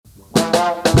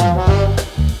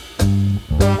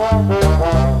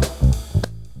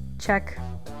Check.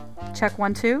 Check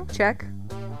 1 2. Check.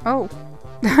 Oh.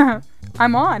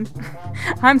 I'm on.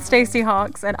 I'm Stacey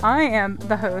Hawks, and I am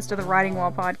the host of the Writing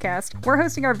Wall podcast. We're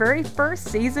hosting our very first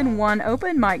Season 1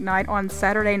 open mic night on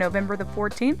Saturday, November the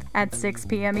 14th at 6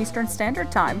 p.m. Eastern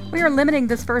Standard Time. We are limiting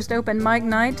this first open mic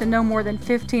night to no more than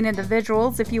 15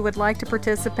 individuals. If you would like to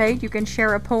participate, you can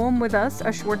share a poem with us,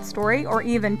 a short story, or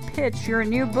even pitch your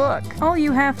new book. All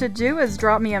you have to do is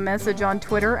drop me a message on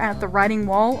Twitter at The Writing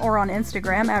Wall or on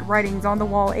Instagram at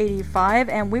WritingsOnTheWall85,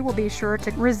 and we will be sure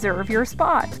to reserve your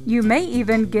spot. You may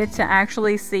even get to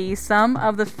actually see some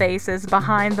of the faces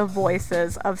behind the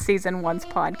voices of Season 1's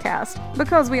podcast.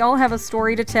 Because we all have a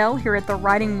story to tell here at the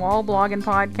Writing Wall blog and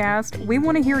podcast, we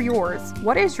want to hear yours.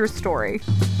 What is your story?